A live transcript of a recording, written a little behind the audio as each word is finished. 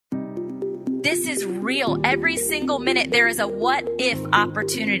This is real. Every single minute, there is a what if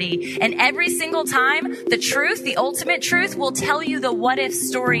opportunity. And every single time, the truth, the ultimate truth, will tell you the what if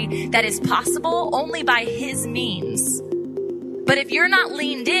story that is possible only by his means. But if you're not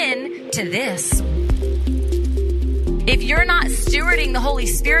leaned in to this, if you're not stewarding the Holy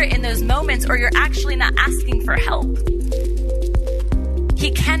Spirit in those moments, or you're actually not asking for help, he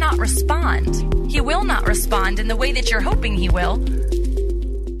cannot respond. He will not respond in the way that you're hoping he will.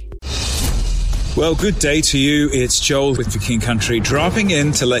 Well, good day to you. It's Joel with The King Country, dropping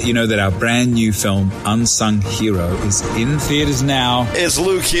in to let you know that our brand new film, Unsung Hero, is in theaters now. It's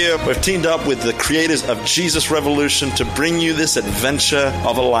Luke here. We've teamed up with the creators of Jesus Revolution to bring you this adventure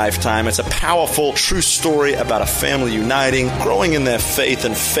of a lifetime. It's a powerful, true story about a family uniting, growing in their faith,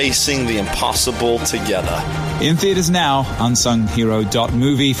 and facing the impossible together. In theaters now,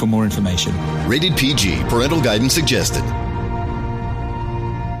 unsunghero.movie for more information. Rated PG. Parental guidance suggested.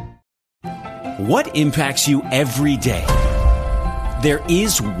 What impacts you every day? There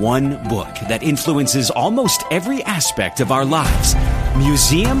is one book that influences almost every aspect of our lives.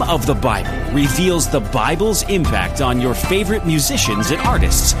 Museum of the Bible reveals the Bible's impact on your favorite musicians and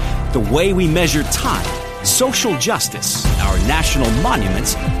artists, the way we measure time, social justice, our national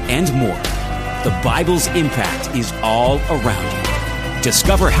monuments, and more. The Bible's impact is all around you.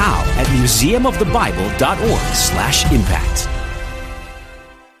 Discover how at museumofthebible.org/impact.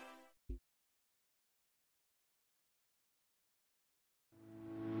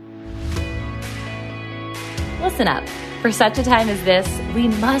 Listen up. For such a time as this, we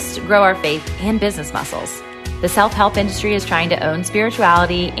must grow our faith and business muscles. The self-help industry is trying to own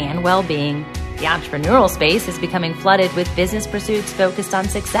spirituality and well-being. The entrepreneurial space is becoming flooded with business pursuits focused on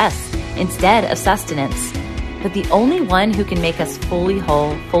success instead of sustenance. But the only one who can make us fully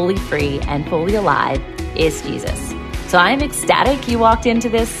whole, fully free, and fully alive is Jesus. So I'm ecstatic you walked into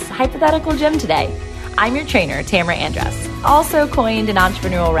this hypothetical gym today. I'm your trainer, Tamra Andress, also coined an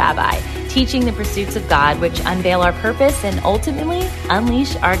entrepreneurial rabbi, teaching the pursuits of God, which unveil our purpose and ultimately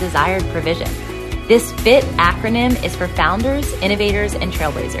unleash our desired provision. This FIT acronym is for founders, innovators, and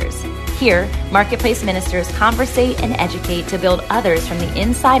trailblazers. Here, marketplace ministers conversate and educate to build others from the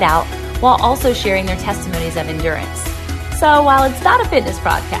inside out while also sharing their testimonies of endurance. So while it's not a fitness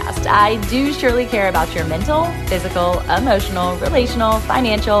podcast, I do surely care about your mental, physical, emotional, relational,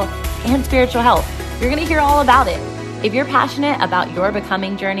 financial, and spiritual health. You're going to hear all about it. If you're passionate about your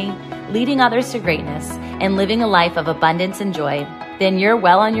becoming journey, leading others to greatness, and living a life of abundance and joy, then you're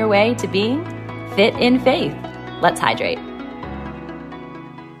well on your way to being fit in faith. Let's hydrate.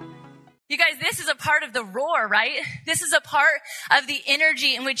 You guys, this is a part of the roar, right? This is a part of the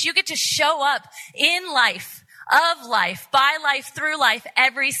energy in which you get to show up in life, of life, by life, through life,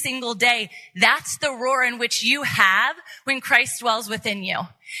 every single day. That's the roar in which you have when Christ dwells within you.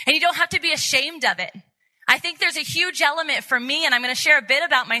 And you don't have to be ashamed of it. I think there's a huge element for me, and I'm going to share a bit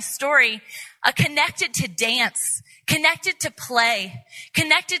about my story, connected to dance, connected to play,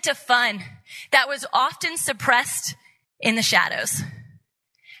 connected to fun, that was often suppressed in the shadows.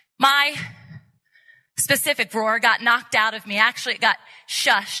 My specific roar got knocked out of me. Actually, it got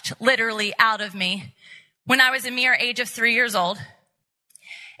shushed literally out of me when I was a mere age of 3 years old.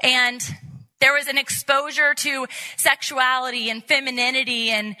 And there was an exposure to sexuality and femininity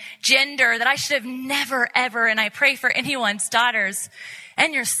and gender that I should have never, ever, and I pray for anyone's daughters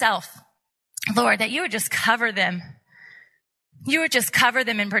and yourself, Lord, that you would just cover them. You would just cover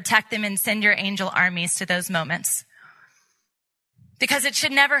them and protect them and send your angel armies to those moments. Because it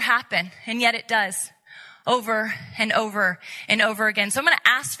should never happen, and yet it does. Over and over and over again. So I'm going to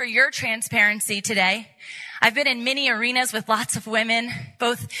ask for your transparency today. I've been in many arenas with lots of women,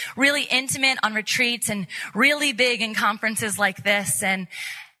 both really intimate on retreats and really big in conferences like this. And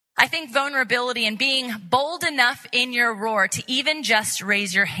I think vulnerability and being bold enough in your roar to even just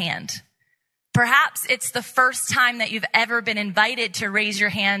raise your hand. Perhaps it's the first time that you've ever been invited to raise your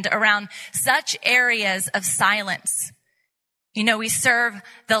hand around such areas of silence. You know, we serve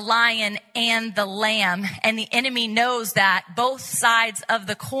the lion and the lamb, and the enemy knows that both sides of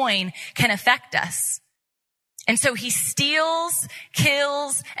the coin can affect us. And so he steals,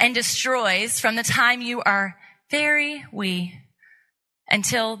 kills, and destroys from the time you are very wee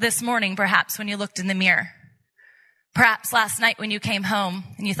until this morning, perhaps when you looked in the mirror. Perhaps last night when you came home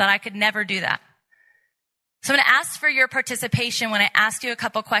and you thought, I could never do that. So I'm going to ask for your participation when I ask you a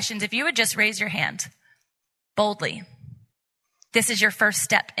couple questions. If you would just raise your hand boldly. This is your first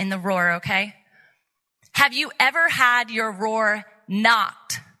step in the roar, okay? Have you ever had your roar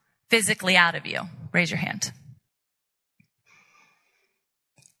knocked physically out of you? Raise your hand.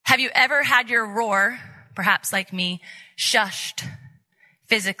 Have you ever had your roar, perhaps like me, shushed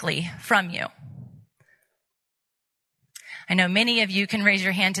physically from you. I know many of you can raise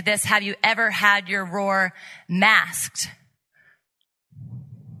your hand to this. Have you ever had your roar masked?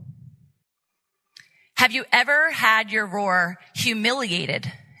 Have you ever had your roar humiliated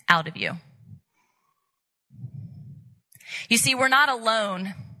out of you? You see, we're not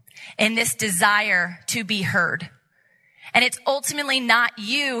alone in this desire to be heard. And it's ultimately not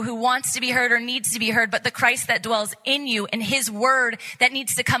you who wants to be heard or needs to be heard, but the Christ that dwells in you and his word that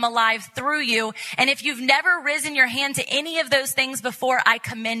needs to come alive through you. And if you've never risen your hand to any of those things before, I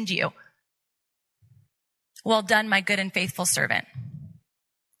commend you. Well done, my good and faithful servant.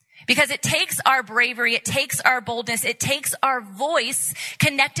 Because it takes our bravery, it takes our boldness, it takes our voice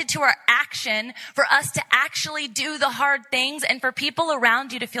connected to our action for us to actually do the hard things and for people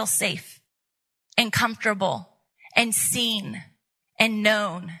around you to feel safe and comfortable and seen and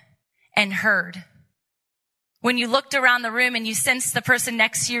known and heard. When you looked around the room and you sensed the person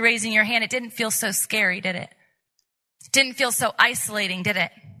next to you raising your hand, it didn't feel so scary, did it? It didn't feel so isolating, did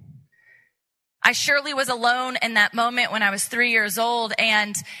it? I surely was alone in that moment when I was 3 years old,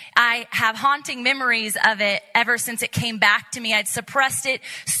 and I have haunting memories of it ever since it came back to me. I'd suppressed it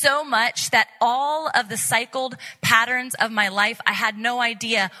so much that all of the cycled patterns of my life, I had no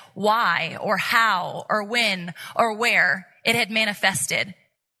idea why or how or when or where it had manifested.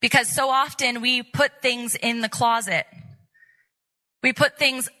 Because so often we put things in the closet. We put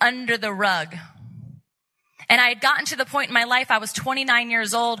things under the rug. And I had gotten to the point in my life, I was 29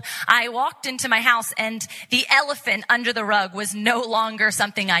 years old. I walked into my house and the elephant under the rug was no longer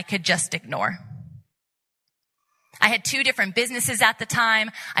something I could just ignore. I had 2 different businesses at the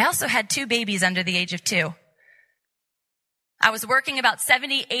time. I also had 2 babies under the age of 2. I was working about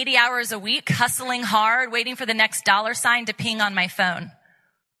 70, 80 hours a week, hustling hard, waiting for the next dollar sign to ping on my phone.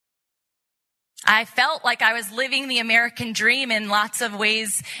 I felt like I was living the American dream in lots of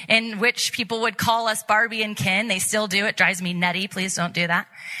ways in which people would call us Barbie and Ken. They still do. It drives me nutty. Please don't do that.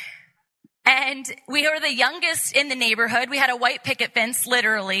 And we were the youngest in the neighborhood. We had a white picket fence,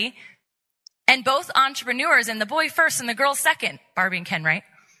 literally. And both entrepreneurs, and the boy first and the girl second. Barbie and Ken, right?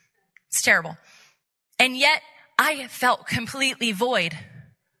 It's terrible. And yet I felt completely void.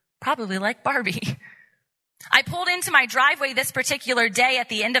 Probably like Barbie. I pulled into my driveway this particular day at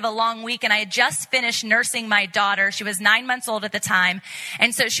the end of a long week, and I had just finished nursing my daughter. She was 9 months old at the time,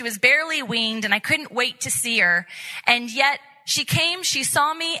 and so she was barely weaned, and I couldn't wait to see her. And yet she came, she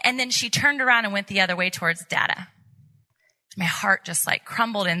saw me, and then she turned around and went the other way towards Dada. My heart just like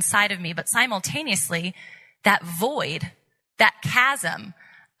crumbled inside of me, but simultaneously that void, that chasm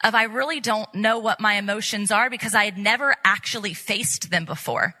of I really don't know what my emotions are because I had never actually faced them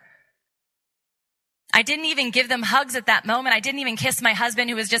before. I didn't even give them hugs at that moment. I didn't even kiss my husband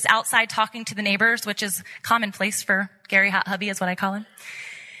who was just outside talking to the neighbors, which is commonplace for Gary Hot Hubby is what I call him.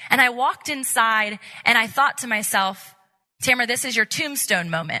 And I walked inside and I thought to myself, Tamra, this is your tombstone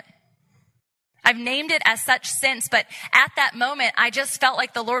moment. I've named it as such since, but at that moment, I just felt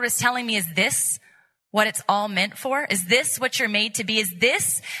like the Lord was telling me, is this what it's all meant for? Is this what you're made to be? Is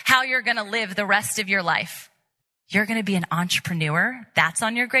this how you're going to live the rest of your life? You're going to be an entrepreneur? That's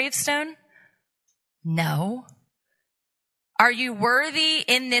on your gravestone? No. Are you worthy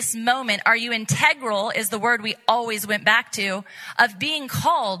in this moment? Are you integral, is the word we always went back to, of being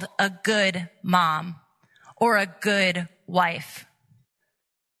called a good mom or a good wife?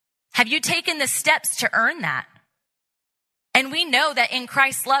 Have you taken the steps to earn that? And we know that in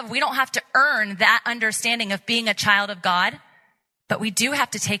Christ's love, we don't have to earn that understanding of being a child of God, but we do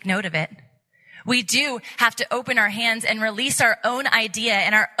have to take note of it. We do have to open our hands and release our own idea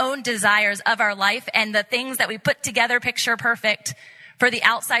and our own desires of our life and the things that we put together picture perfect for the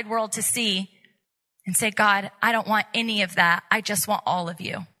outside world to see and say, God, I don't want any of that. I just want all of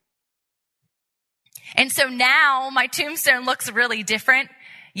you. And so now my tombstone looks really different.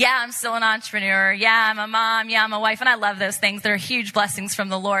 Yeah, I'm still an entrepreneur. Yeah, I'm a mom. Yeah, I'm a wife. And I love those things. They're huge blessings from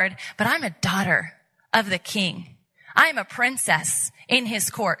the Lord. But I'm a daughter of the King. I'm a princess in his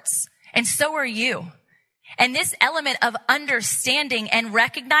courts. And so are you. And this element of understanding and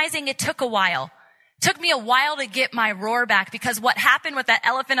recognizing, it took a while. It took me a while to get my roar back because what happened with that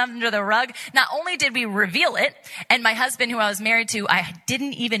elephant under the rug, not only did we reveal it, and my husband who I was married to, I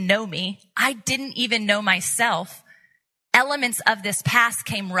didn't even know me. I didn't even know myself. Elements of this past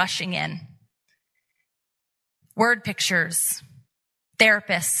came rushing in. Word pictures,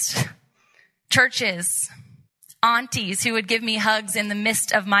 therapists, churches, aunties who would give me hugs in the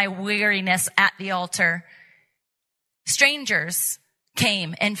midst of my weariness at the altar. Strangers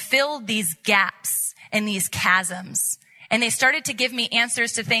came and filled these gaps and these chasms. and they started to give me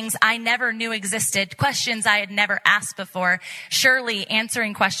answers to things I never knew existed, questions I had never asked before, surely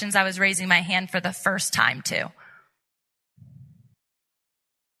answering questions I was raising my hand for the first time to.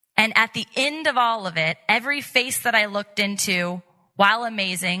 And at the end of all of it, every face that I looked into, while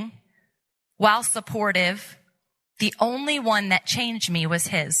amazing, while supportive, the only one that changed me was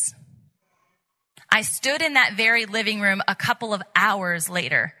his. I stood in that very living room a couple of hours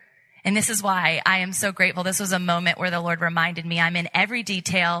later. And this is why I am so grateful. This was a moment where the Lord reminded me I'm in every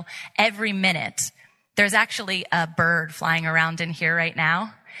detail, every minute. There's actually a bird flying around in here right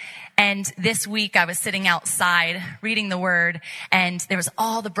now. And this week I was sitting outside reading the word, and there was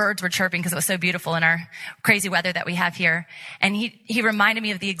all the birds were chirping because it was so beautiful in our crazy weather that we have here. And he reminded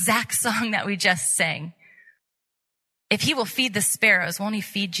me of the exact song that we just sang. If he will feed the sparrows, won't he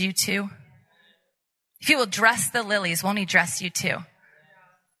feed you too? If he will dress the lilies, won't he dress you too?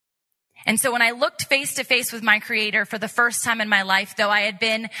 And so when I looked face to face with my Creator for the first time in my life, though I had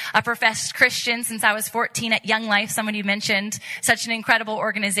been a professed Christian since I was 14 at Young Life, someone you mentioned, such an incredible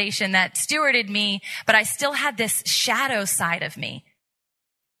organization that stewarded me, but I still had this shadow side of me.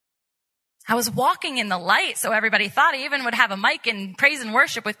 I was walking in the light, so everybody thought I even would have a mic and praise and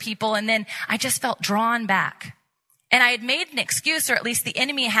worship with people, and then I just felt drawn back. And I had made an excuse, or at least the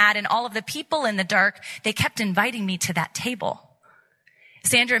enemy had, and all of the people in the dark, they kept inviting me to that table.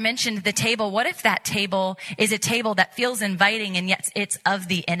 Sandra mentioned the table. What if that table is a table that feels inviting and yet it's of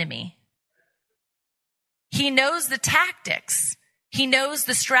the enemy? He knows the tactics. He knows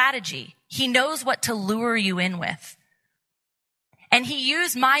the strategy. He knows what to lure you in with. And he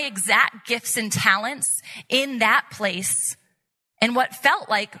used my exact gifts and talents in that place and what felt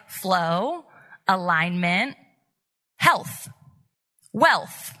like flow, alignment, health,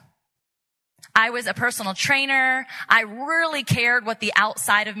 wealth. I was a personal trainer. I really cared what the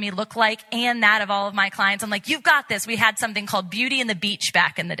outside of me looked like and that of all of my clients. I'm like, you've got this. We had something called Beauty and the Beach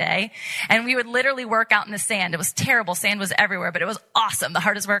back in the day. And we would literally work out in the sand. It was terrible. Sand was everywhere, but it was awesome. The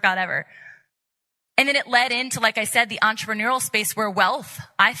hardest workout ever. And then it led into, like I said, the entrepreneurial space where wealth,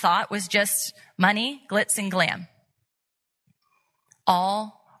 I thought, was just money, glitz, and glam.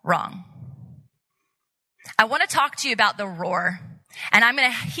 All wrong. I want to talk to you about the roar. And I'm going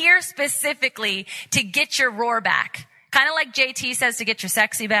to hear specifically to get your roar back. Kind of like JT says to get your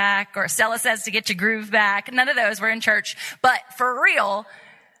sexy back, or Stella says to get your groove back. None of those. We're in church. But for real,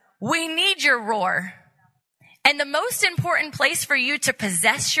 we need your roar. And the most important place for you to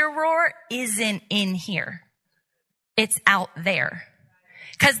possess your roar isn't in here. It's out there.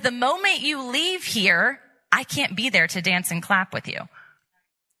 Because the moment you leave here, I can't be there to dance and clap with you.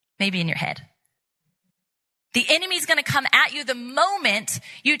 Maybe in your head. The enemy's going to come at you the moment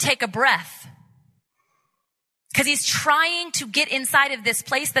you take a breath. Because he's trying to get inside of this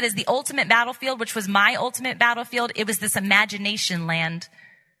place that is the ultimate battlefield, which was my ultimate battlefield. It was this imagination land.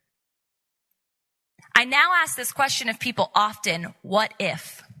 I now ask this question of people often, what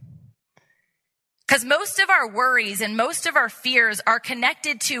if? Because most of our worries and most of our fears are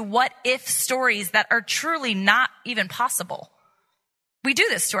connected to what if stories that are truly not even possible. We do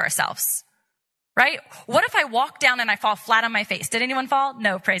this to ourselves. Right? What if I walk down and I fall flat on my face? Did anyone fall?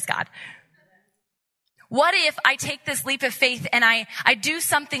 No, praise God. What if I take this leap of faith and I do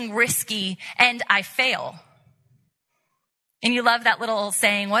something risky and I fail? And you love that little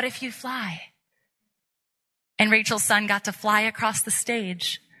saying, what if you fly? And Rachel's son got to fly across the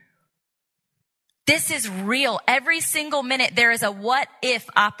stage. This is real. Every single minute there is a what if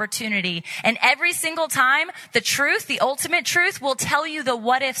opportunity. And every single time the truth, the ultimate truth, will tell you the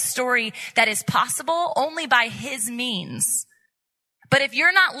what if story that is possible only by his means. But if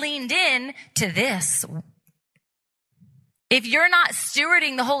you're not leaned in to this, if you're not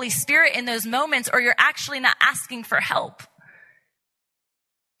stewarding the Holy Spirit in those moments, or you're actually not asking for help,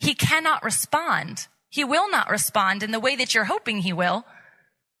 he cannot respond. He will not respond in the way that you're hoping he will.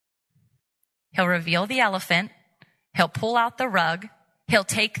 He'll reveal the elephant. He'll pull out the rug. He'll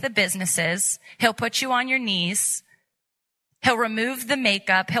take the businesses. He'll put you on your knees. He'll remove the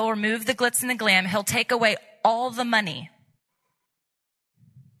makeup. He'll remove the glitz and the glam. He'll take away all the money.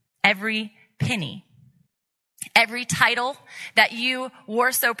 Every penny. Every title that you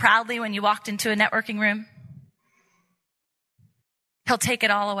wore so proudly when you walked into a networking room. He'll take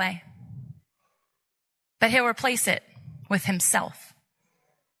it all away. But he'll replace it with himself,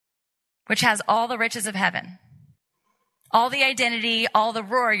 which has all the riches of heaven, all the identity, all the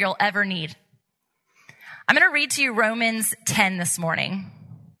roar you'll ever need. I'm going to read to you Romans 10 this morning.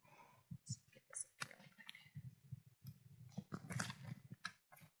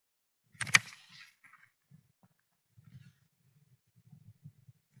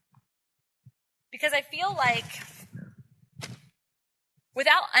 Because I feel like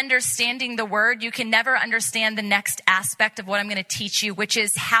Without understanding the word, you can never understand the next aspect of what I'm going to teach you, which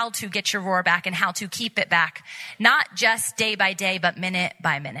is how to get your roar back and how to keep it back. Not just day by day, but minute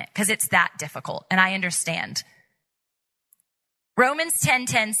by minute, because it's that difficult, and I understand. Romans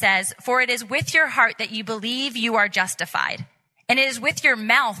 10:10 says, "For it is with your heart that you believe you are justified, and it is with your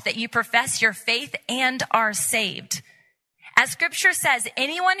mouth that you profess your faith and are saved." As scripture says,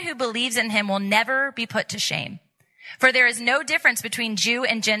 anyone who believes in him will never be put to shame. For there is no difference between Jew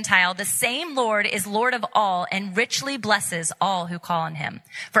and Gentile. The same Lord is Lord of all and richly blesses all who call on him.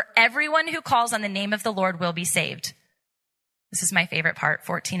 For everyone who calls on the name of the Lord will be saved. This is my favorite part,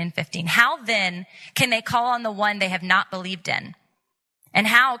 14 and 15. How then can they call on the one they have not believed in? And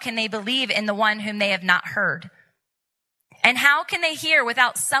how can they believe in the one whom they have not heard? And how can they hear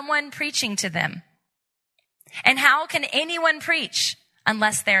without someone preaching to them? And how can anyone preach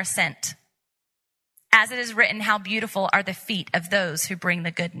unless they are sent? As it is written, how beautiful are the feet of those who bring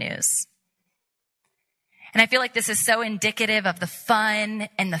the good news. And I feel like this is so indicative of the fun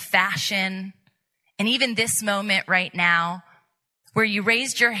and the fashion. And even this moment right now, where you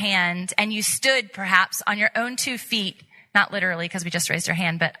raised your hand and you stood perhaps on your own 2 feet, not literally because we just raised your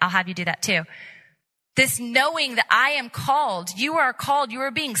hand, but I'll have you do that too. This knowing that I am called, you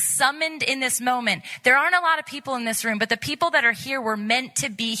are being summoned in this moment. There aren't a lot of people in this room, but the people that are here were meant to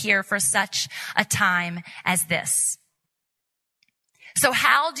be here for such a time as this. So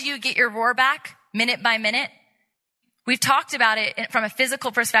how do you get your roar back minute by minute? We've talked about it from a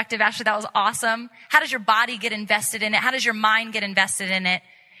physical perspective. Actually, that was awesome. How does your body get invested in it? How does your mind get invested in it?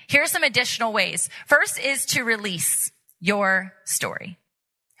 Here are some additional ways. First is to release your story.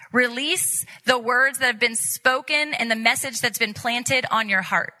 Release the words that have been spoken and the message that's been planted on your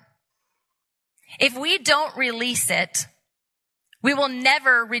heart. If we don't release it, we will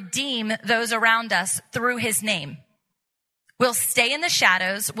never redeem those around us through his name. We'll stay in the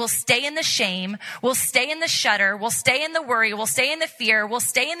shadows. We'll stay in the shame. We'll stay in the shudder. We'll stay in the worry. We'll stay in the fear. We'll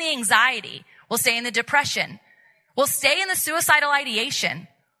stay in the anxiety. We'll stay in the depression. We'll stay in the suicidal ideation.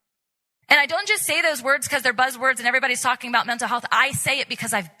 And I don't just say those words because they're buzzwords and everybody's talking about mental health. I say it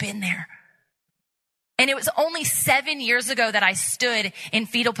because I've been there. And it was only 7 years ago that I stood in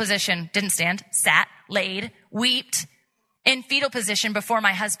fetal position, didn't stand, sat, laid, wept in fetal position before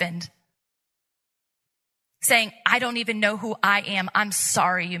my husband, saying, I don't even know who I am. I'm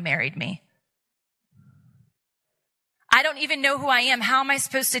sorry you married me. I don't even know who I am. How am I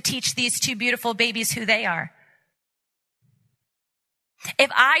supposed to teach these 2 beautiful babies who they are?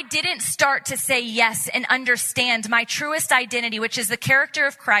 If I didn't start to say yes and understand my truest identity, which is the character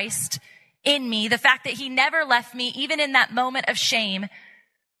of Christ in me, the fact that he never left me, even in that moment of shame,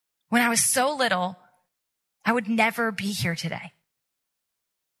 when I was so little, I would never be here today.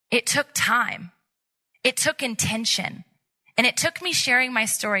 It took time. It took intention. And it took me sharing my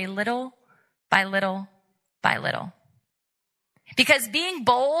story little by little by little. Because being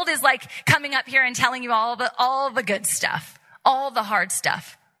bold is like coming up here and telling you all the good stuff. All the hard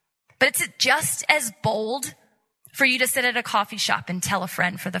stuff. But it's just as bold for you to sit at a coffee shop and tell a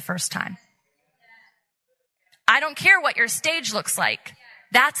friend for the first time. I don't care what your stage looks like.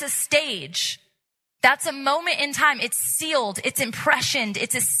 That's a stage. That's a moment in time. It's sealed. It's impressioned.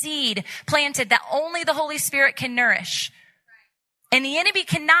 It's a seed planted that only the Holy Spirit can nourish. And the enemy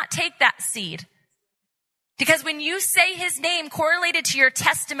cannot take that seed. Because when you say his name correlated to your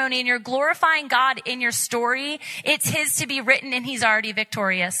testimony and you're glorifying God in your story, it's his to be written and he's already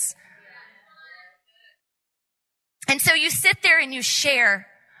victorious. And so you sit there and you share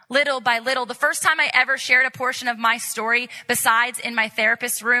little by little. The first time I ever shared a portion of my story, besides in my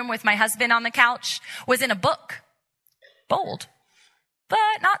therapist's room with my husband on the couch, was in a book. Bold,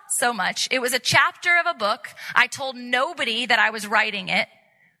 but not so much. It was a chapter of a book. I told nobody that I was writing it.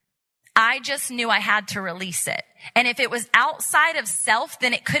 I just knew I had to release it. And if it was outside of self,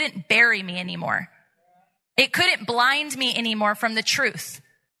 then it couldn't bury me anymore. It couldn't blind me anymore from the truth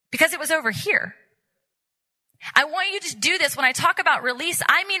because it was over here. I want you to do this when I talk about release.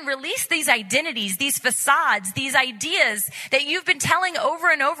 I mean, release these identities, these facades, these ideas that you've been telling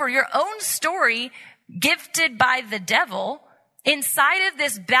over and over, your own story gifted by the devil inside of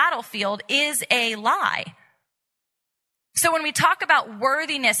this battlefield is a lie. So when we talk about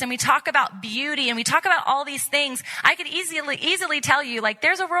worthiness and we talk about beauty and we talk about all these things, I could easily tell you, like,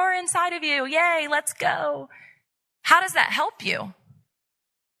 there's a roar inside of you. Yay, let's go. How does that help you?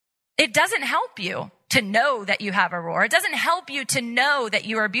 It doesn't help you to know that you have a roar. It doesn't help you to know that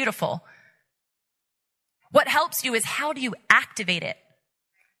you are beautiful. What helps you is how do you activate it?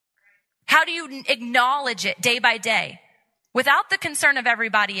 How do you acknowledge it day by day without the concern of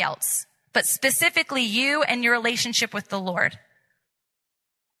everybody else? But specifically you and your relationship with the Lord.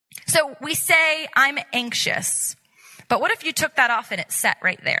 So we say, I'm anxious. But what if you took that off and it sat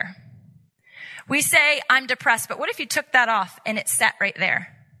right there? We say, I'm depressed. But what if you took that off and it sat right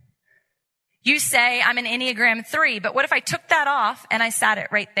there? You say, I'm an Enneagram 3. But what if I took that off and I sat it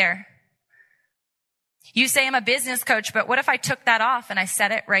right there? You say, I'm a business coach. But what if I took that off and I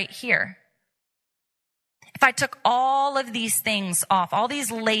set it right here? If I took all of these things off, all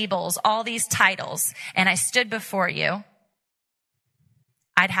these labels, all these titles, and I stood before you,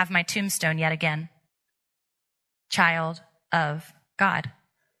 I'd have my tombstone yet again. Child of God.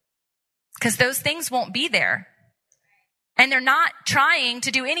 Because those things won't be there. And they're not trying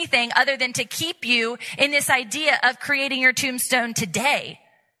to do anything other than to keep you in this idea of creating your tombstone today.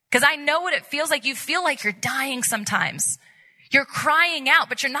 Because I know what it feels like. You feel like you're dying sometimes. You're crying out,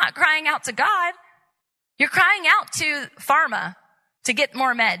 but you're not crying out to God. You're crying out to pharma to get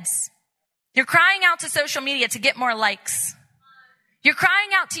more meds. You're crying out to social media to get more likes. You're crying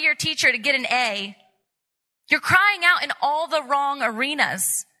out to your teacher to get an A. You're crying out in all the wrong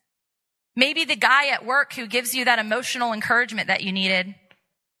arenas. Maybe the guy at work who gives you that emotional encouragement that you needed.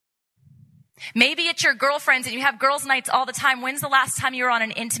 Maybe it's your girlfriends and you have girls' nights all the time. When's the last time you were on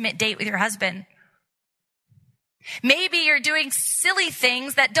an intimate date with your husband? Maybe you're doing silly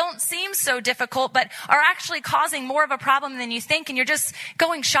things that don't seem so difficult, but are actually causing more of a problem than you think, and you're just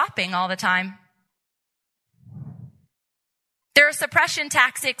going shopping all the time. There are suppression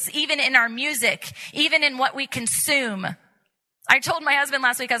tactics even in our music, even in what we consume. I told my husband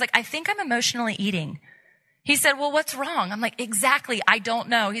last week, I was like, I think I'm emotionally eating. He said, well, what's wrong? I'm like, exactly, I don't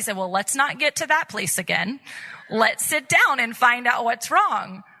know. He said, well, let's not get to that place again. Let's sit down and find out what's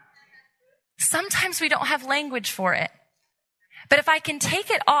wrong. Sometimes we don't have language for it. But if I can take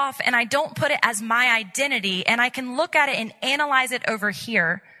it off and I don't put it as my identity and I can look at it and analyze it over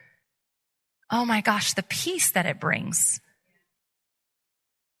here, oh my gosh, the peace that it brings,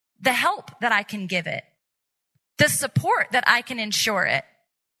 the help that I can give it, the support that I can ensure it,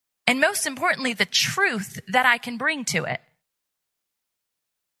 and most importantly, the truth that I can bring to it.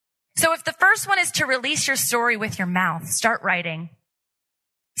 So if the first one is to release your story with your mouth, start writing.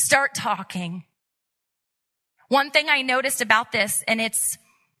 Start talking. One thing I noticed about this, and it's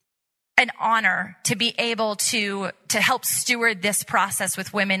an honor to be able to help steward this process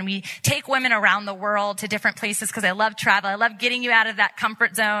with women. We take women around the world to different places because I love travel. I love getting you out of that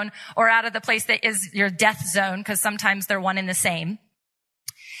comfort zone or out of the place that is your death zone, because sometimes they're one and the same.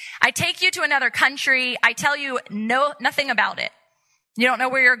 I take you to another country. I tell you nothing about it. You don't know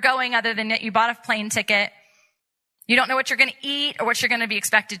where you're going other than that you bought a plane ticket. You don't know what you're going to eat or what you're going to be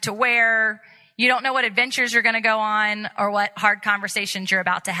expected to wear. You don't know what adventures you're going to go on or what hard conversations you're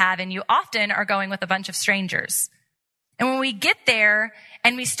about to have. And you often are going with a bunch of strangers. And when we get there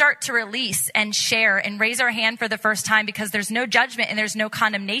and we start to release and share and raise our hand for the first time, because there's no judgment and there's no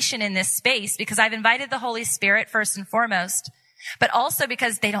condemnation in this space, because I've invited the Holy Spirit first and foremost, but also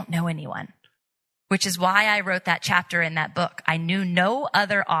because they don't know anyone. Which is why I wrote that chapter in that book. I knew no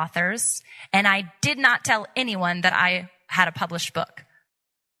other authors, and I did not tell anyone that I had a published book.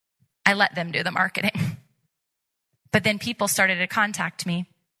 I let them do the marketing. But then people started to contact me,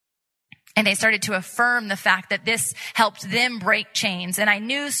 and they started to affirm the fact that this helped them break chains, and I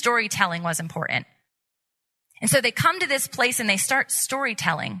knew storytelling was important. And so they come to this place and they start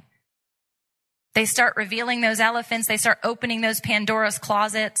storytelling. They start revealing those elephants. They start opening those Pandora's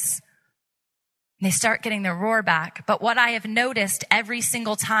closets. They start getting their roar back. But what I have noticed every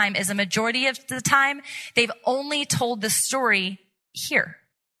single time is a majority of the time, they've only told the story here.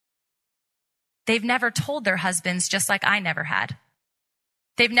 They've never told their husbands, just like I never had.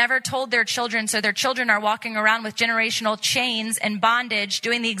 They've never told their children, so their children are walking around with generational chains and bondage,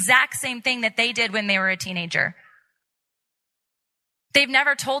 doing the exact same thing that they did when they were a teenager. They've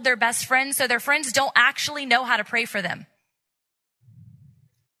never told their best friends, so their friends don't actually know how to pray for them.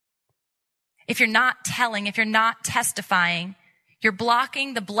 If you're not telling, if you're not testifying, you're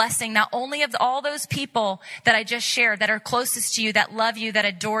blocking the blessing not only of all those people that I just shared that are closest to you, that love you, that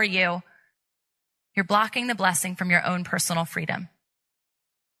adore you. You're blocking the blessing from your own personal freedom.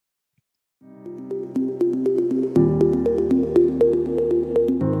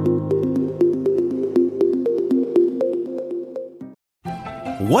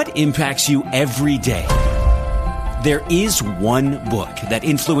 What impacts you every day? There is one book that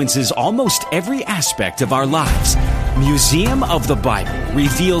influences almost every aspect of our lives. Museum of the Bible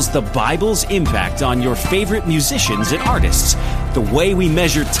reveals the Bible's impact on your favorite musicians and artists, the way we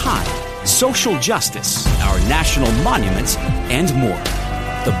measure time, social justice, our national monuments, and more.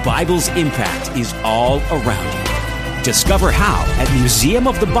 The Bible's impact is all around you. Discover how at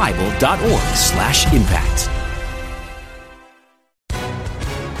museumofthebible.org/impact.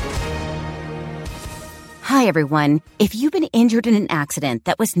 Hi, everyone. If you've been injured in an accident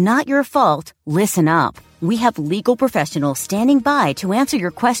that was not your fault, listen up. We have legal professionals standing by to answer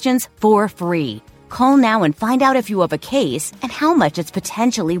your questions for free. Call now and find out if you have a case and how much it's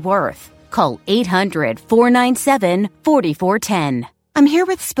potentially worth. Call 800-497-4410. I'm here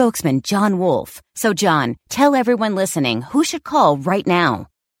with spokesman John Wolf. So, John, tell everyone listening who should call right now.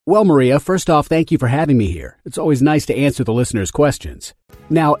 Well, Maria, first off, thank you for having me here. It's always nice to answer the listeners' questions.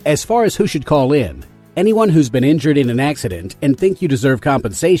 Now, as far as who should call in, anyone who's been injured in an accident and think you deserve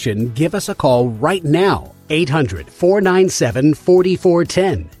compensation, give us a call right now.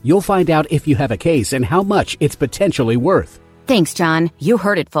 800-497-4410. You'll find out if you have a case and how much it's potentially worth. Thanks, John. You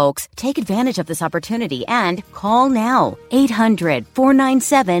heard it, folks. Take advantage of this opportunity and call now.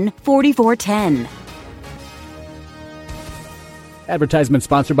 800-497-4410. Advertisement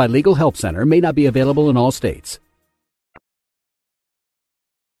sponsored by Legal Help Center. May not be available in all states.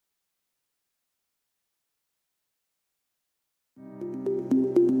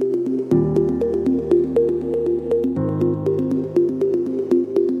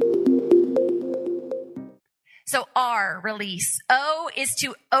 So R, release. O is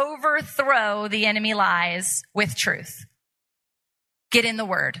to overthrow the enemy lies with truth. Get in the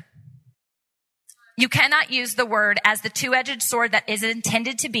word. You cannot use the word as the two-edged sword that is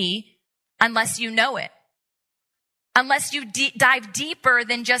intended to be unless you know it. Unless you dive deeper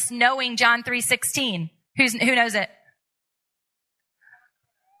than just knowing John 3:16. Who knows it?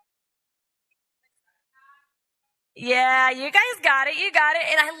 Yeah, you guys got it. You got it.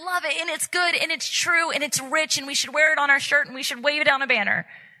 And I love it. And it's good. And it's true. And it's rich. And we should wear it on our shirt. And we should wave it on a banner.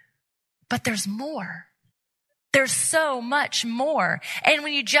 But there's more. There's so much more. And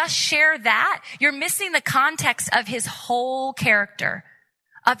when you just share that, you're missing the context of his whole character,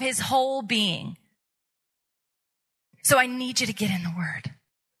 of his whole being. So I need you to get in the word.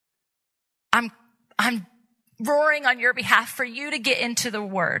 I'm roaring on your behalf for you to get into the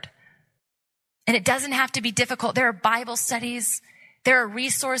word. And it doesn't have to be difficult. There are Bible studies. There are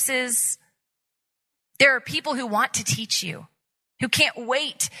resources. There are people who want to teach you, who can't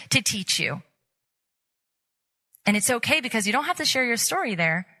wait to teach you. And it's okay because you don't have to share your story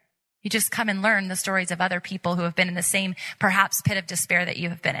there. You just come and learn the stories of other people who have been in the same, perhaps, pit of despair that you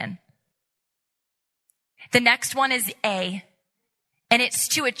have been in. The next one is A, and it's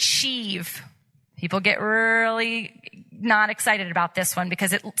to achieve. People get really not excited about this one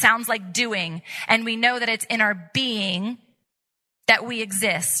because it sounds like doing, and we know that it's in our being that we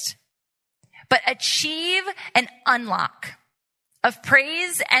exist. But achieve an unlock of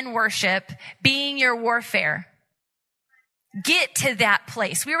praise and worship being your warfare. Get to that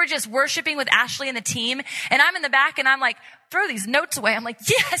place. We were just worshiping with Ashley and the team, and I'm in the back and I'm like, throw these notes away. I'm like,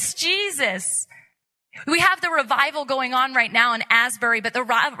 yes, Jesus. We have the revival going on right now in Asbury, but the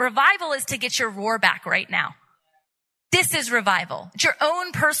revival is to get your roar back right now. This is revival. It's your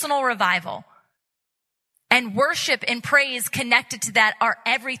own personal revival. And worship and praise connected to that are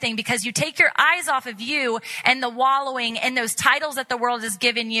everything, because you take your eyes off of you and the wallowing and those titles that the world has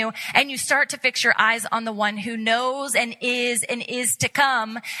given you, and you start to fix your eyes on the one who knows and is to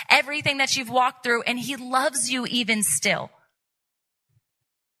come everything that you've walked through, and he loves you even still.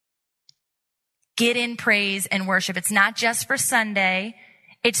 Get in praise and worship. It's not just for Sunday.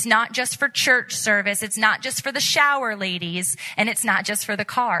 It's not just for church service. It's not just for the shower ladies, and it's not just for the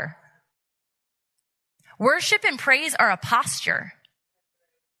car. Worship and praise are a posture.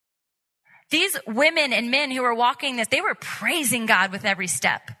 These women and men who were walking this, they were praising God with every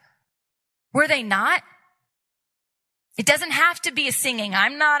step. Were they not? It doesn't have to be a singing.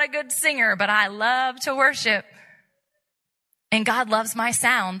 I'm not a good singer, but I love to worship. And God loves my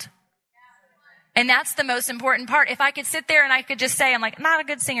sound. And that's the most important part. If I could sit there and I could just say, I'm like, not a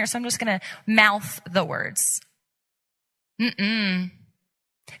good singer, so I'm just going to mouth the words.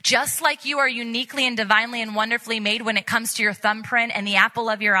 Just like you are uniquely and divinely and wonderfully made when it comes to your thumbprint and the apple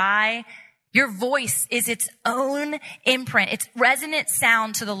of your eye, your voice is its own imprint. It's resonant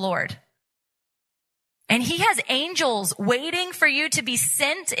sound to the Lord. And he has angels waiting for you to be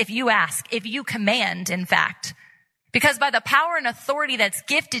sent if you ask, if you command, in fact. Because by the power and authority that's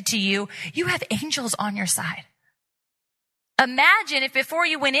gifted to you, you have angels on your side. Imagine if before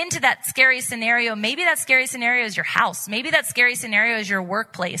you went into that scary scenario, maybe that scary scenario is your house. Maybe that scary scenario is your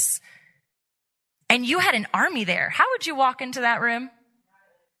workplace. And you had an army there. How would you walk into that room?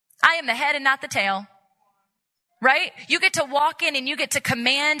 I am the head and not the tail. Right? You get to walk in and you get to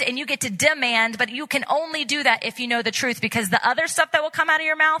command and you get to demand, but you can only do that if you know the truth, because the other stuff that will come out of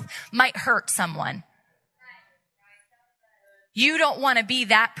your mouth might hurt someone. You don't want to be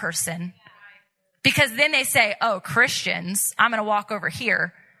that person. Because then they say, oh, Christians, I'm going to walk over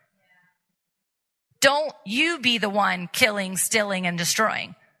here. Don't you be the one killing, stealing, and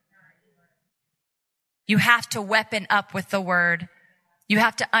destroying. You have to weapon up with the word. You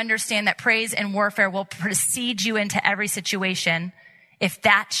have to understand that praise and warfare will precede you into every situation. If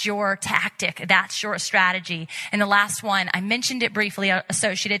that's your tactic, that's your strategy. And the last one, I mentioned it briefly,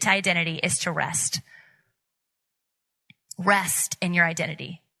 associated to identity, is to rest. Rest in your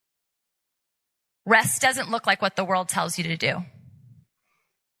identity. Rest doesn't look like what the world tells you to do.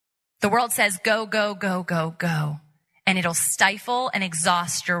 The world says, go, go, go, go, go. And it'll stifle and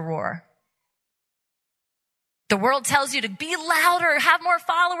exhaust your roar. The world tells you to be louder, have more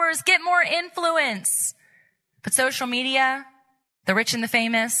followers, get more influence. But social media, the rich and the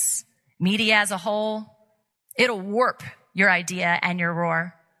famous, media as a whole, it'll warp your idea and your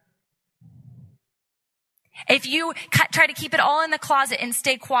roar. If you try to keep it all in the closet and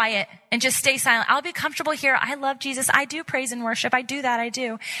stay quiet and just stay silent, I'll be comfortable here. I love Jesus. I do praise and worship. I do that. I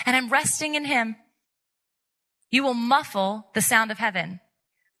do. And I'm resting in him. You will muffle the sound of heaven.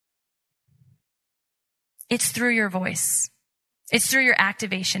 It's through your voice. It's through your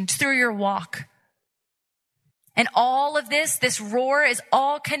activation. It's through your walk. And all of this roar is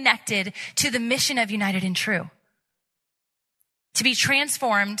all connected to the mission of United in True. To be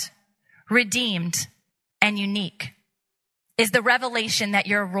transformed, redeemed, and unique is the revelation that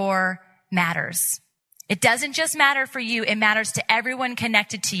your roar matters. It doesn't just matter for you. It matters to everyone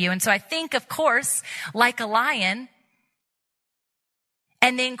connected to you. And so I think, of course, like a lion,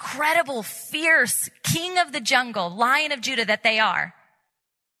 and the incredible, fierce king of the jungle, Lion of Judah that they are.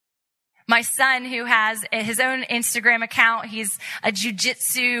 My son, who has his own Instagram account, he's a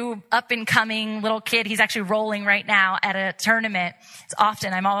jiu-jitsu up-and-coming little kid. He's actually rolling right now at a tournament. It's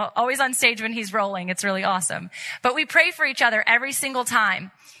often, I'm always on stage when he's rolling. It's really awesome. But we pray for each other every single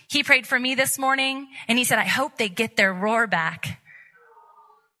time. He prayed for me this morning, and he said, I hope they get their roar back.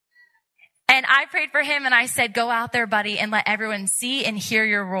 And I prayed for him and I said, go out there, buddy, and let everyone see and hear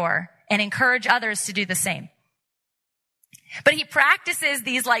your roar and encourage others to do the same. But he practices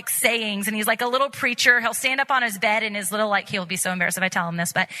these like sayings, and he's like a little preacher. He'll stand up on his bed in his little, he'll be so embarrassed if I tell him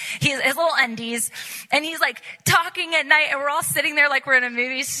this, but his little undies, and he's like talking at night, and we're all sitting there like we're in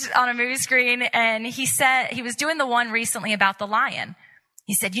on a movie screen. And he said, he was doing the one recently about the lion.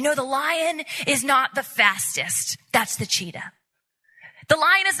 He said, the lion is not the fastest. That's the cheetah. The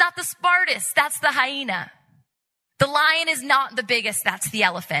lion is not the smartest. That's the hyena. The lion is not the biggest. That's the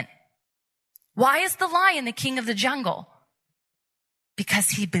elephant. Why is the lion the king of the jungle? Because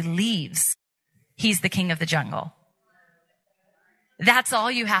he believes he's the king of the jungle. That's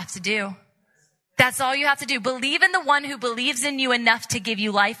all you have to do. That's all you have to do. Believe in the one who believes in you enough to give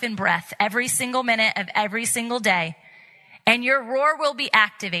you life and breath every single minute of every single day. And your roar will be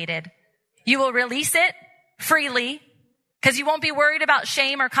activated. You will release it freely, because you won't be worried about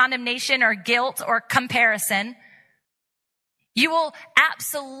shame or condemnation or guilt or comparison. You will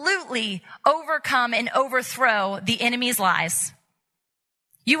absolutely overcome and overthrow the enemy's lies.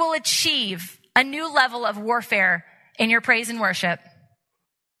 You will achieve a new level of warfare in your praise and worship.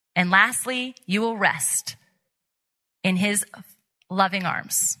 And lastly, you will rest in his loving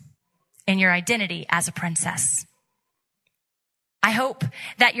arms, in your identity as a princess. I hope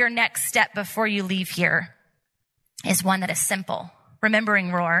that your next step before you leave here is one that is simple.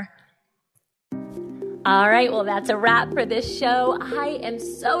 Remembering roar. All right, well, that's a wrap for this show. I am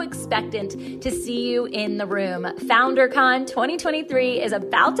so expectant to see you in the room. FounderCon 2023 is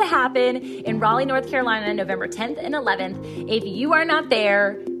about to happen in Raleigh, North Carolina, November 10th and 11th. If you are not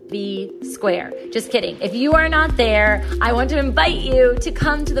there, be square. Just kidding. If you are not there, I want to invite you to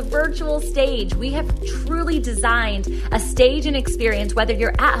come to the virtual stage. We have truly designed a stage and experience, whether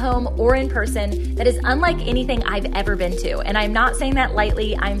you're at home or in person, that is unlike anything I've ever been to. And I'm not saying that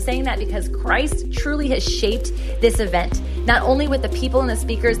lightly. I'm saying that because Christ truly has shaped this event, not only with the people and the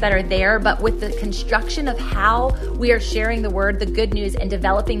speakers that are there, but with the construction of how we are sharing the word, the good news, and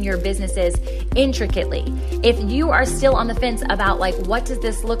developing your businesses intricately. If you are still on the fence about what does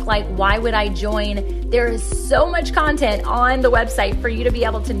this look like? Why would I join? There is so much content on the website for you to be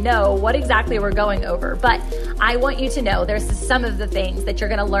able to know what exactly we're going over. But I want you to know there's some of the things that you're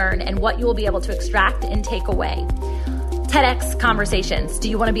going to learn and what you will be able to extract and take away. TEDx conversations. Do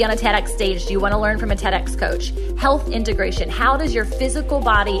you want to be on a TEDx stage? Do you want to learn from a TEDx coach? Health integration. How does your physical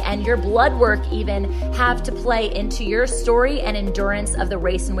body and your blood work even have to play into your story and endurance of the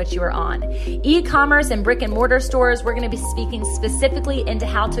race in which you are on? E-commerce and brick and mortar stores. We're going to be speaking specifically into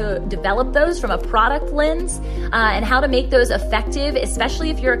how to develop those from a product lens and how to make those effective,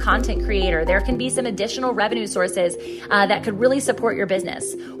 especially if you're a content creator. There can be some additional revenue sources that could really support your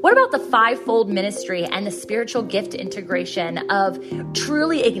business. What about the fivefold ministry and the spiritual gift integration? celebration of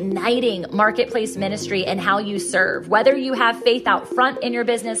truly igniting marketplace ministry and how you serve. Whether you have faith out front in your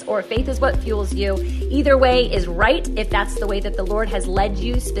business or faith is what fuels you, either way is right if that's the way that the Lord has led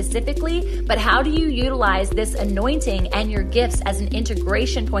you specifically. But how do you utilize this anointing and your gifts as an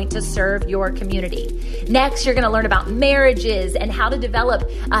integration point to serve your community? Next, you're going to learn about marriages and how to develop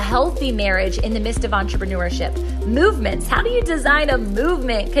a healthy marriage in the midst of entrepreneurship. Movements. How do you design a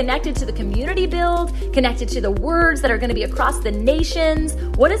movement connected to the community build, connected to the words that are going to be across the nations?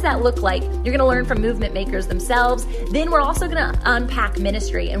 What does that look like? You're going to learn from movement makers themselves. Then we're also going to unpack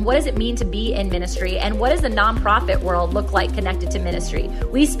ministry and what does it mean to be in ministry and what does the nonprofit world look like connected to ministry?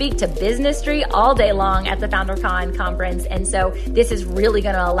 We speak to businessry all day long at the FounderCon conference, and so this is really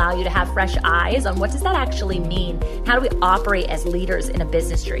going to allow you to have fresh eyes on what does that actually mean? How do we operate as leaders in a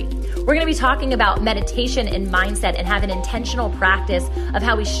business tree? We're going to be talking about meditation and mindset and have an intentional practice of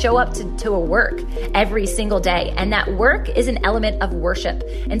how we show up to a work every single day. And that work is an element of worship.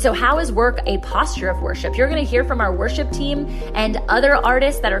 And so how is work a posture of worship? You're going to hear from our worship team and other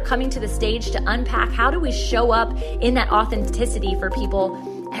artists that are coming to the stage to unpack how do we show up in that authenticity for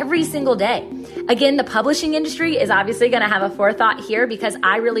people every single day. Again, the publishing industry is obviously going to have a forethought here because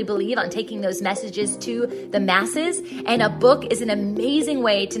I really believe on taking those messages to the masses. And a book is an amazing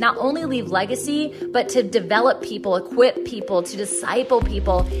way to not only leave legacy, but to develop people, equip people, to disciple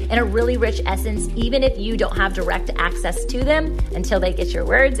people in a really rich essence, even if you don't have direct access to them until they get your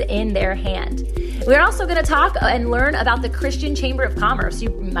words in their hand. We're also going to talk and learn about the Christian Chamber of Commerce. You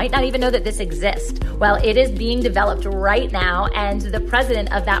might not even know that this exists. Well, it is being developed right now, and the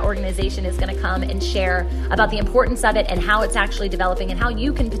president of that organization is going to come and share about the importance of it and how it's actually developing and how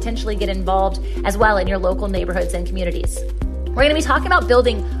you can potentially get involved as well in your local neighborhoods and communities. We're going to be talking about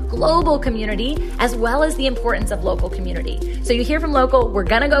building global community as well as the importance of local community. So you hear from local, we're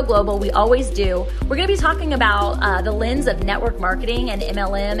going to go global. We always do. We're going to be talking about the lens of network marketing and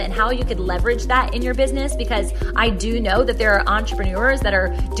MLM and how you could leverage that in your business, because I do know that there are entrepreneurs that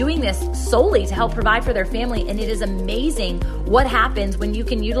are doing this solely to help provide for their family. And it is amazing what happens when you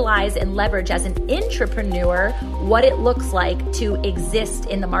can utilize and leverage as an intrapreneur what it looks like to exist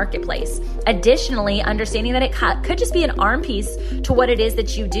in the marketplace. Additionally, understanding that it could just be an arm piece to what it is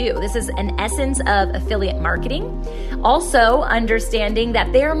that you do. This is an essence of affiliate marketing. Also, understanding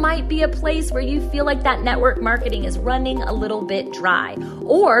that there might be a place where you feel like that network marketing is running a little bit dry,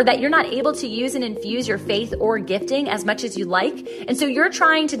 or that you're not able to use and infuse your faith or gifting as much as you like. And so you're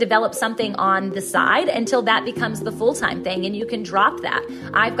trying to develop something on the side until that becomes the full-time thing and you can drop that.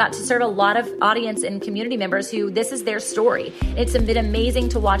 I've got to serve a lot of audience and community members who this is their story. It's been amazing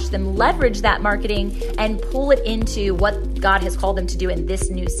to watch them leverage that marketing and pull it into what God has called them to do in this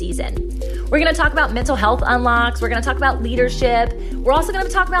new season. We're going to talk about mental health unlocks. We're going to talk about leadership. We're also going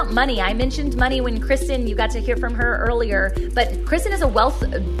to talk about money. I mentioned money when Kristen, you got to hear from her earlier, but Kristen is a wealth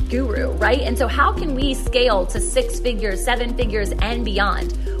guru, right? And so how can we scale to 6 figures, 7 figures, and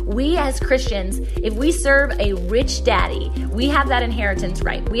beyond? We as Christians, if we serve a rich daddy, we have that inheritance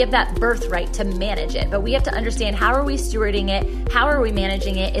right. We have that birthright to manage it, but we have to understand, how are we stewarding it? How are we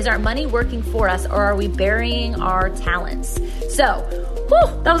managing it? Is our money working for us, or are we burying our talents? So,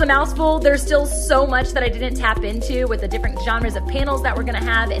 that was a mouthful. There's still so much that I didn't tap into with the different genres of panels that we're going to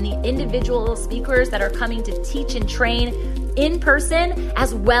have and the individual speakers that are coming to teach and train in person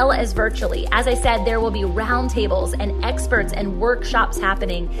as well as virtually. As I said, there will be roundtables and experts and workshops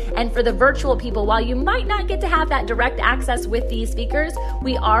happening. And for the virtual people, while you might not get to have that direct access with these speakers,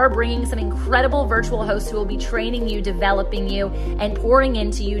 we are bringing some incredible virtual hosts who will be training you, developing you, and pouring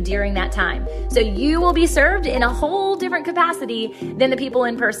into you during that time. So you will be served in a whole different capacity than the people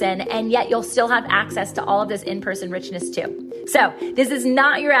in person, and yet you'll still have access to all of this in-person richness too. So this is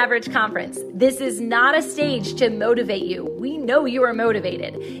not your average conference. This is not a stage to motivate you. We know you are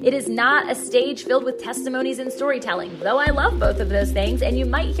motivated. It is not a stage filled with testimonies and storytelling, though I love both of those things, and you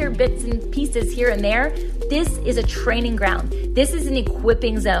might hear bits and pieces here and there. This is a training ground. This is an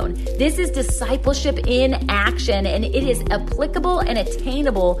equipping zone. This is discipleship in action, and it is applicable and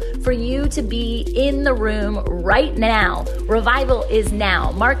attainable for you to be in the room right now. Revival is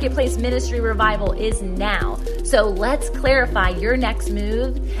now. Marketplace ministry revival is now. So let's clarify your next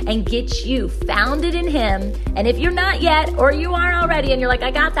move and get you founded in Him. And if you're not yet, or you are already and you're like,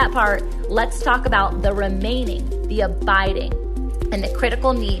 I got that part, let's talk about the remaining, the abiding, and the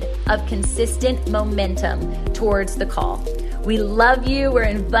critical need of consistent momentum towards the call. We love you. We're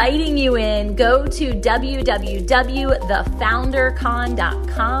inviting you in. Go to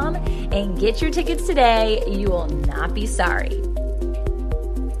www.thefoundercon.com and get your tickets today. You will not be sorry.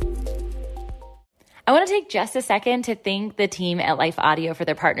 I want to take just a second to thank the team at Life Audio for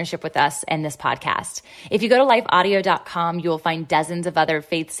their partnership with us and this podcast. If you go to lifeaudio.com, you will find dozens of other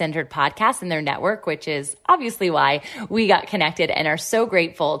faith-centered podcasts in their network, which is obviously why we got connected and are so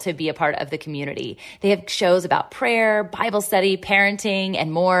grateful to be a part of the community. They have shows about prayer, Bible study, parenting,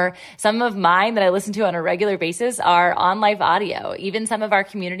 and more. Some of mine that I listen to on a regular basis are on Life Audio. Even some of our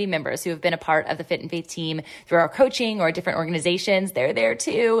community members who have been a part of the Fit and Faith team through our coaching or different organizations, they're there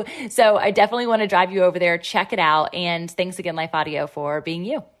too. So I definitely want to drive you over there, check it out, and thanks again, Life Audio, for being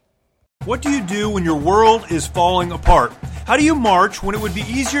you. What do you do when your world is falling apart? How do you march when it would be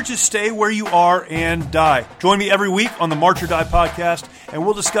easier to stay where you are and die? Join me every week on the March or Die podcast, and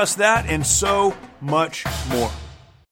we'll discuss that and so much more.